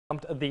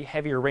The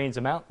heavier rains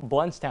amount.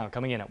 Bluntstown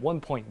coming in at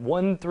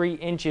 1.13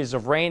 inches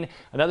of rain.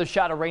 Another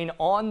shot of rain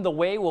on the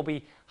way. We'll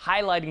be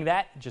highlighting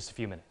that in just a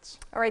few minutes.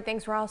 All right,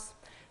 thanks, Ross.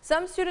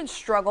 Some students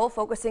struggle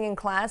focusing in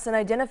class, and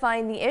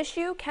identifying the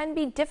issue can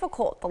be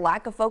difficult. The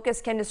lack of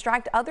focus can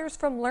distract others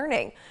from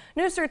learning.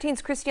 News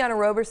 13's Christiana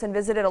Roberson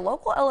visited a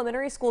local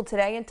elementary school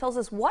today and tells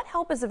us what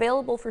help is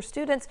available for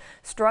students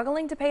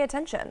struggling to pay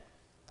attention.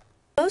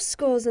 Most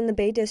schools in the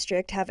Bay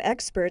District have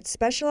experts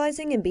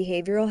specializing in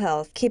behavioral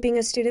health. Keeping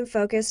a student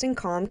focused and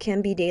calm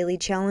can be daily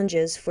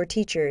challenges for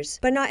teachers,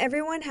 but not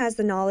everyone has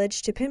the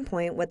knowledge to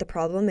pinpoint what the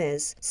problem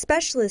is.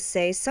 Specialists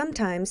say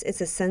sometimes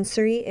it's a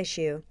sensory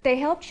issue. They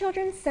help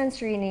children's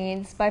sensory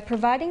needs by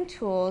providing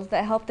tools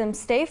that help them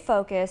stay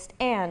focused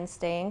and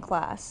stay in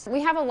class.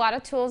 We have a lot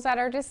of tools at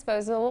our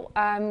disposal.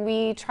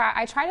 I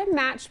try to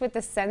match with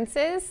the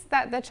senses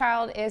that the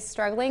child is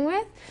struggling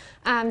with.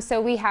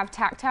 So we have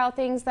tactile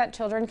things that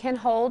children can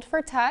hold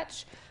for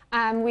touch.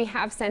 We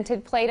have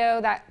scented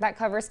Play-Doh that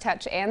covers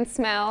touch and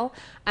smell.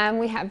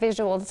 We have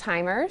visual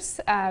timers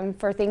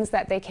for things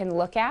that they can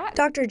look at.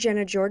 Dr.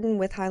 Jenna Jordan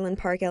with Highland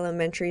Park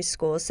Elementary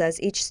School says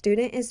each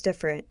student is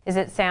different. Is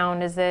it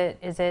sound? Is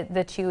it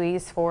the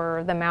chewies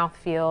for the mouth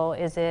feel?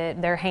 Is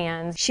it their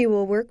hands? She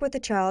will work with the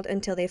child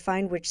until they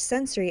find which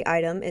sensory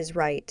item is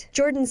right.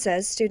 Jordan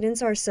says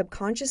students are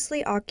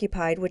subconsciously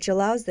occupied, which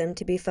allows them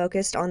to be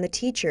focused on the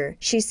teacher.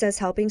 She says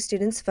helping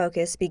students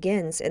focus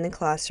begins in the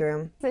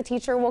classroom. The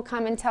teacher will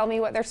come and tell me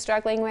what they're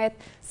struggling with.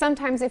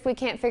 Sometimes if we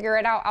can't figure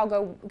it out, I'll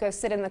go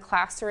sit in the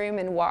classroom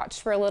and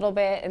watch for a little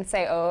bit and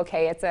say, oh,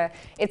 okay,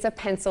 it's a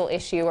pencil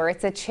issue or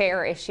it's a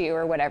chair issue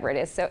or whatever it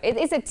is. So it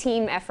is a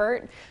team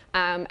effort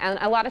and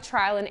a lot of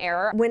trial and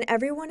error. When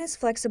everyone is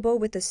flexible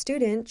with the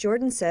student,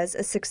 Jordan says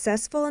a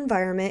successful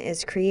environment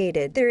is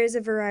created. There is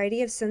a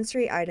variety of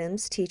sensory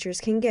items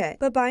teachers can get,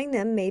 but buying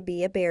them may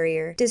be a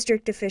barrier.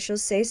 District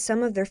officials say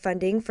some of their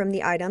funding from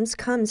the items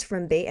comes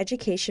from Bay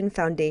Education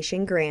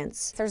Foundation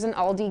grants. There's an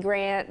Aldi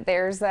grant,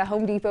 there's a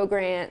Home Depot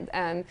grant.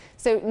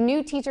 So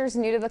new teachers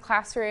new to the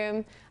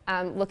classroom,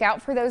 look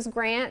out for those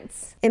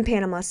grants. In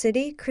Panama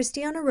City,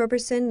 Christiana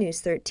Roberson, News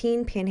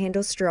 13,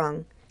 Panhandle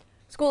Strong.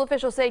 School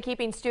officials say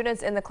keeping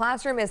students in the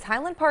classroom is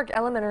Highland Park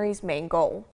Elementary's main goal.